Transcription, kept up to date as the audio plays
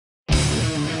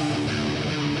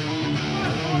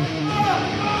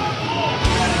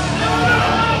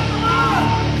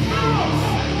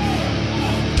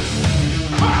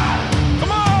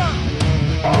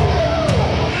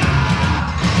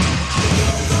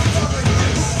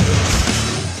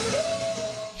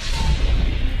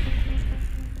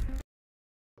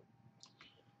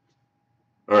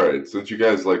Alright, since you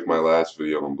guys liked my last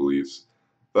video on beliefs,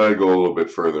 thought I'd go a little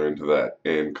bit further into that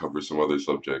and cover some other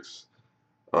subjects.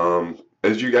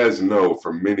 As you guys know,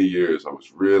 for many years I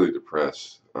was really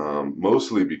depressed,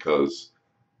 mostly because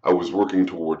I was working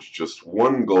towards just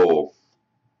one goal,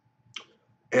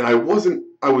 and I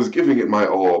was giving it my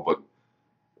all, but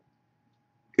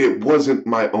it wasn't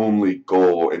my only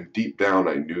goal, and deep down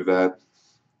I knew that,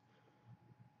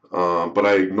 but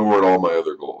I ignored all my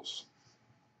other goals.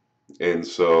 And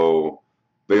so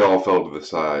they all fell to the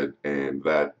side, and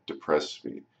that depressed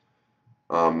me.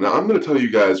 Now, I'm going to tell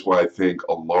you guys why I think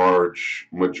a large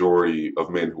majority of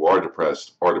men who are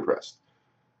depressed are depressed.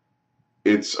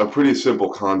 It's a pretty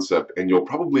simple concept, and you'll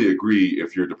probably agree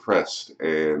if you're depressed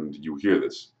and you hear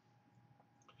this.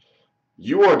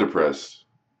 You are depressed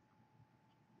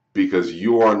because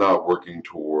you are not working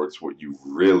towards what you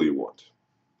really want.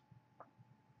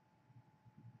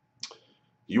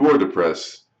 You are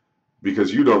depressed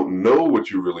because you don't know what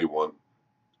you really want,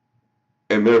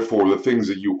 and therefore the things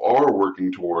that you are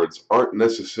working towards aren't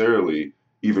necessarily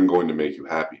even going to make you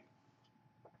happy.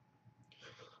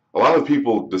 A lot of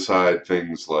people decide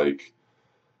things like,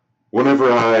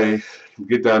 whenever I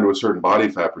get down to a certain body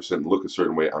fat percent and look a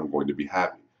certain way, I'm going to be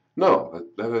happy. No,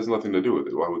 that has nothing to do with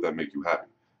it. Why would that make you happy?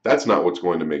 That's not what's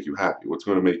going to make you happy. What's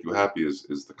going to make you happy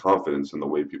is the confidence in the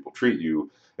way people treat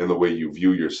you and the way you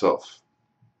view yourself.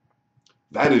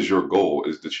 That is your goal,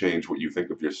 is to change what you think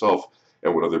of yourself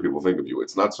and what other people think of you.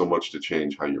 It's not so much to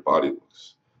change how your body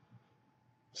looks.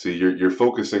 See, you're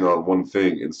focusing on one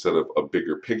thing instead of a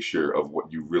bigger picture of what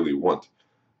you really want.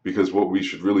 Because what we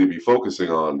should really be focusing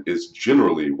on is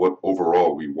generally what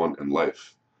overall we want in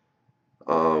life.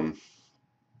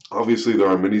 Obviously, there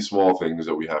are many small things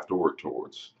that we have to work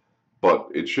towards. But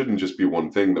it shouldn't just be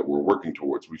one thing that we're working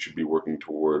towards. We should be working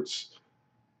towards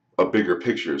a bigger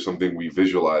picture, something we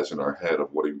visualize in our head of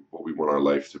what we want our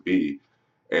life to be,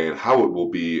 and how it will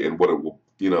be, and what it will,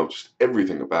 just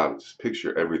everything about it. Just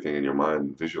picture everything in your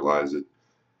mind, visualize it,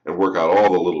 and work out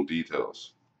all the little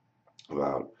details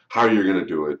about how you're going to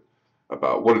do it,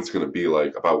 about what it's going to be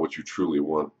like, about what you truly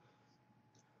want.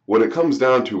 What it comes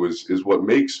down to is what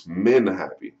makes men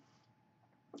happy.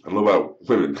 I don't know about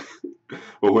women,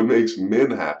 but what makes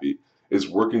men happy is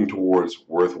working towards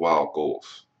worthwhile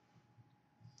goals.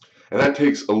 And that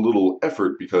takes a little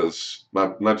effort, because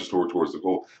not just to work towards the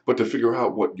goal, but to figure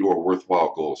out what your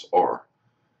worthwhile goals are.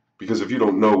 Because if you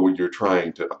don't know what you're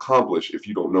trying to accomplish, if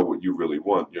you don't know what you really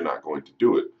want, you're not going to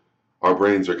do it. Our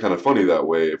brains are kind of funny that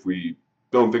way. If we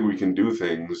don't think we can do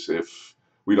things, if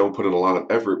we don't put in a lot of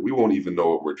effort, we won't even know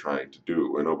what we're trying to do.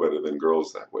 We're no better than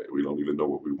girls that way. We don't even know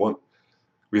what we want.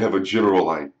 We have a general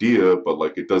idea,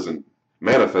 but it doesn't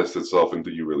manifest itself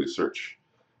until you really search.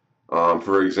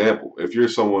 For example, if you're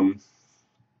someone,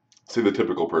 say the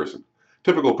typical person.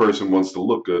 Typical person wants to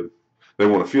look good, they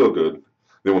want to feel good,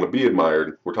 they want to be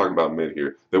admired. We're talking about men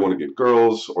here. They want to get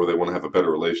girls, or they want to have a better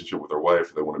relationship with their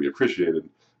wife, they want to be appreciated,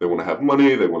 they want to have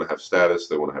money, they want to have status,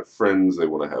 they want to have friends, they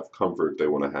want to have comfort, they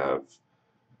want to have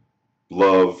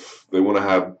love, they want to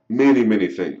have many, many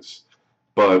things.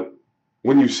 But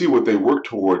when you see what they work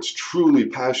towards truly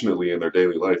passionately in their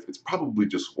daily life, it's probably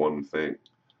just one thing.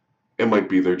 It might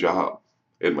be their job.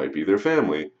 It might be their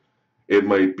family. It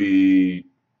might be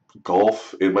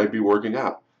golf. It might be working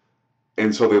out.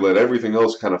 And so they let everything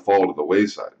else kind of fall to the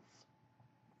wayside,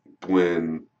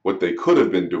 when what they could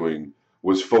have been doing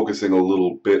was focusing a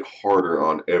little bit harder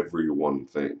on every one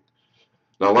thing.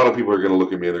 Now, a lot of people are going to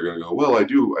look at me and they're going to go, well, I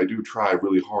do try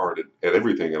really hard at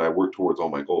everything, and I work towards all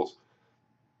my goals.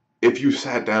 If you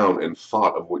sat down and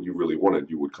thought of what you really wanted,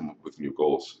 you would come up with new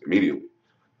goals immediately.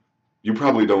 You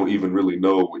probably don't even really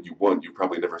know what you want. You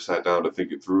probably never sat down to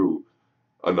think it through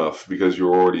enough, because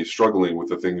you're already struggling with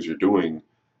the things you're doing,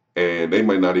 and they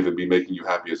might not even be making you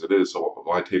happy as it is. So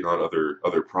why take on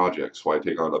other projects? Why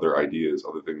take on other ideas,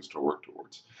 other things to work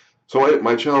towards? So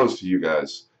my challenge to you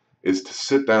guys is to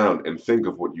sit down and think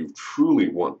of what you truly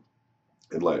want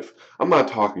in life. I'm not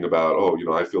talking about, oh,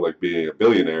 I feel like being a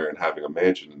billionaire and having a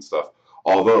mansion and stuff.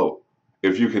 Although,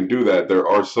 if you can do that, there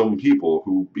are some people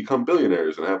who become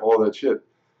billionaires and have all that shit.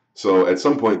 So at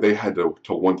some point they had to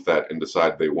want that and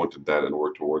decide they wanted that and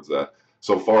work towards that.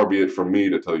 So far be it from me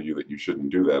to tell you that you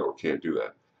shouldn't do that or can't do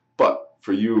that. But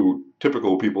for you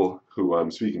typical people who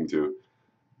I'm speaking to,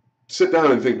 sit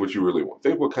down and think what you really want.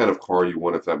 Think what kind of car you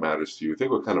want, if that matters to you. Think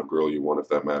what kind of girl you want, if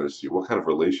that matters to you. What kind of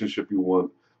relationship you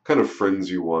want. What kind of friends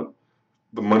you want.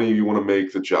 The money you want to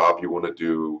make. The job you want to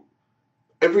do.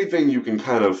 Everything you can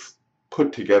kind of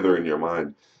put together in your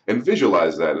mind, and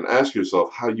visualize that, and ask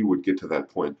yourself how you would get to that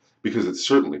point, because it's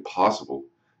certainly possible.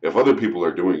 If other people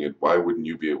are doing it, why wouldn't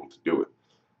you be able to do it?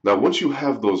 Now, once you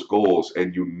have those goals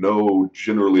and you know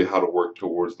generally how to work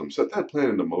towards them, set that plan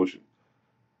into motion.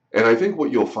 And I think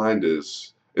what you'll find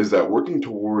is that working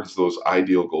towards those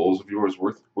ideal goals of yours,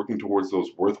 working towards those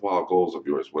worthwhile goals of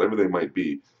yours, whatever they might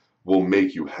be, will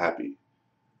make you happy.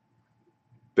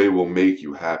 They will make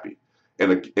you happy.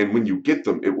 And when you get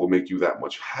them, it will make you that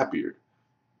much happier.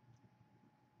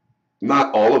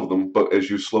 Not all of them, but as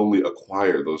you slowly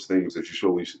acquire those things, as you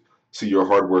slowly see your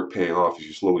hard work paying off, as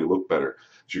you slowly look better,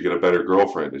 as you get a better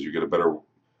girlfriend, as you get a better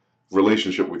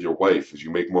relationship with your wife, as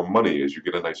you make more money, as you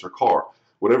get a nicer car,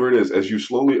 whatever it is, as you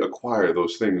slowly acquire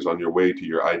those things on your way to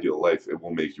your ideal life, it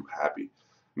will make you happy.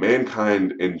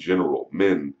 Mankind in general,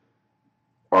 men,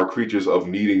 are creatures of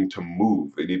needing to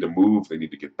move. They need to move, they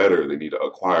need to get better, they need to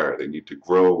acquire, they need to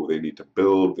grow, they need to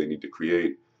build, they need to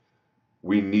create.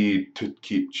 We need to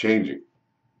keep changing.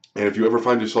 And if you ever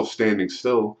find yourself standing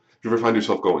still, if you ever find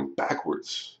yourself going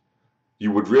backwards,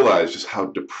 you would realize just how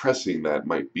depressing that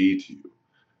might be to you,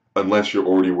 unless you're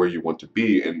already where you want to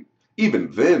be. And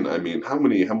even then, I mean, how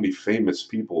many famous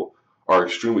people are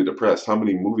extremely depressed? How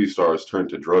many movie stars turn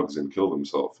to drugs and kill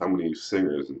themselves? How many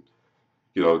singers? And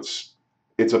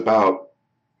it's about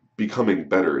becoming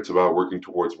better. It's about working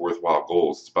towards worthwhile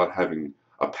goals. It's about having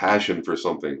a passion for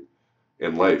something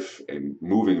in life and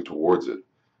moving towards it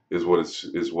is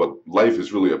what life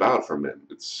is really about for men.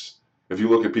 It's if you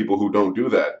look at people who don't do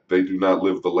that, they do not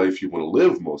live the life you want to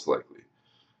live, most likely.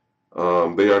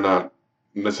 They are not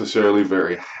necessarily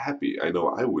very happy. I know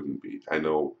I wouldn't be. I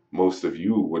know most of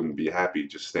you wouldn't be happy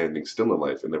just standing still in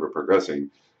life and never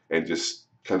progressing and just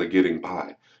kind of getting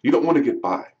by. You don't want to get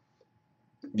by.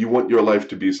 You want your life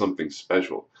to be something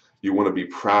special. You want to be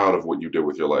proud of what you did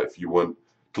with your life. You want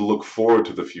to look forward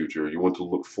to the future. You want to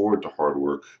look forward to hard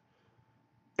work.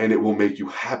 And it will make you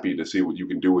happy to see what you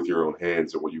can do with your own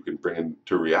hands and what you can bring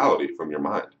into reality from your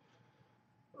mind.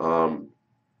 Um,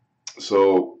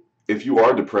 so if you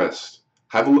are depressed,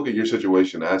 have a look at your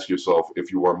situation. Ask yourself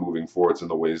if you are moving forwards in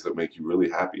the ways that make you really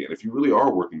happy. And if you really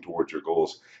are working towards your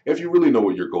goals, if you really know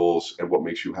what your goals and what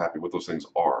makes you happy, what those things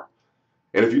are.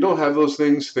 And if you don't have those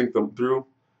things, think them through.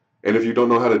 And if you don't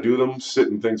know how to do them, sit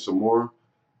and think some more.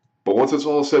 But once it's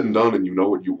all said and done and you know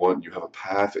what you want, you have a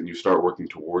path and you start working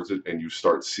towards it and you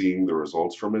start seeing the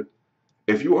results from it,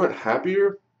 if you aren't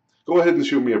happier, go ahead and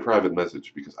shoot me a private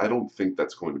message because I don't think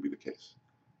that's going to be the case.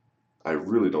 I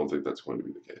really don't think that's going to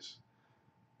be the case.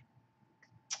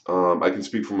 I can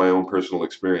speak from my own personal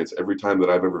experience. Every time that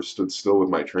I've ever stood still with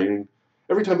my training,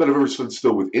 every time that I've ever stood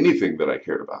still with anything that I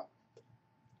cared about,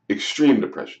 extreme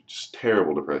depression, just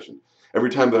terrible depression. Every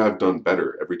time that I've done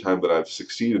better, every time that I've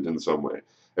succeeded in some way,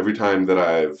 every time that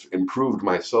I've improved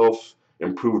myself,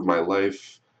 improved my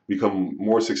life, become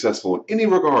more successful in any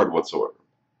regard whatsoever,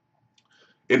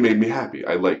 it made me happy.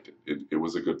 I liked it. It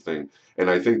was a good thing. And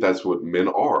I think that's what men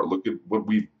are. Look at what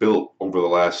we've built over the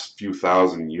last few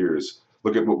thousand years.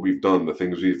 Look at what we've done, the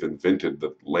things we've invented,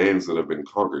 the lands that have been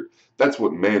conquered. That's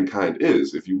what mankind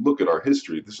is. If you look at our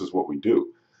history, this is what we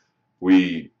do.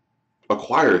 We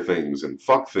acquire things and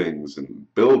fuck things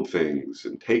and build things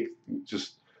and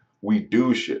we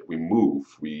do shit. We move.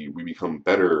 We become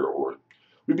better or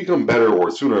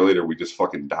sooner or later we just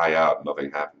fucking die out and nothing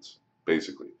happens,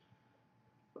 basically.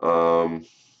 Um,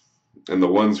 and the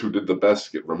ones who did the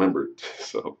best get remembered.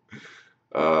 So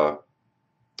uh,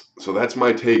 so that's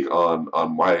my take on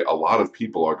why a lot of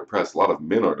people are depressed. A lot of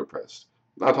men are depressed.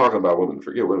 I'm not talking about women.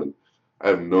 Forget women. I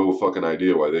have no fucking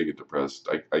idea why they get depressed.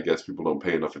 I guess people don't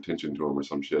pay enough attention to them or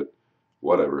some shit.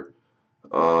 Whatever.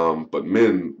 But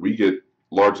men, we get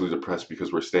largely depressed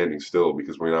because we're standing still,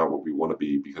 because we're not what we want to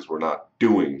be, because we're not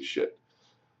doing shit.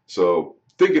 So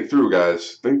think it through,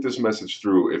 guys. Think this message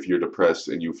through if you're depressed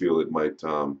and you feel it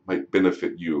might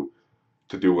benefit you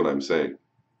to do what I'm saying.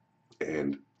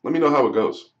 And let me know how it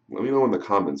goes. Let me know in the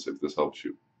comments if this helps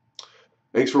you.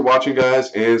 Thanks for watching,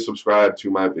 guys, and subscribe to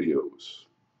my videos.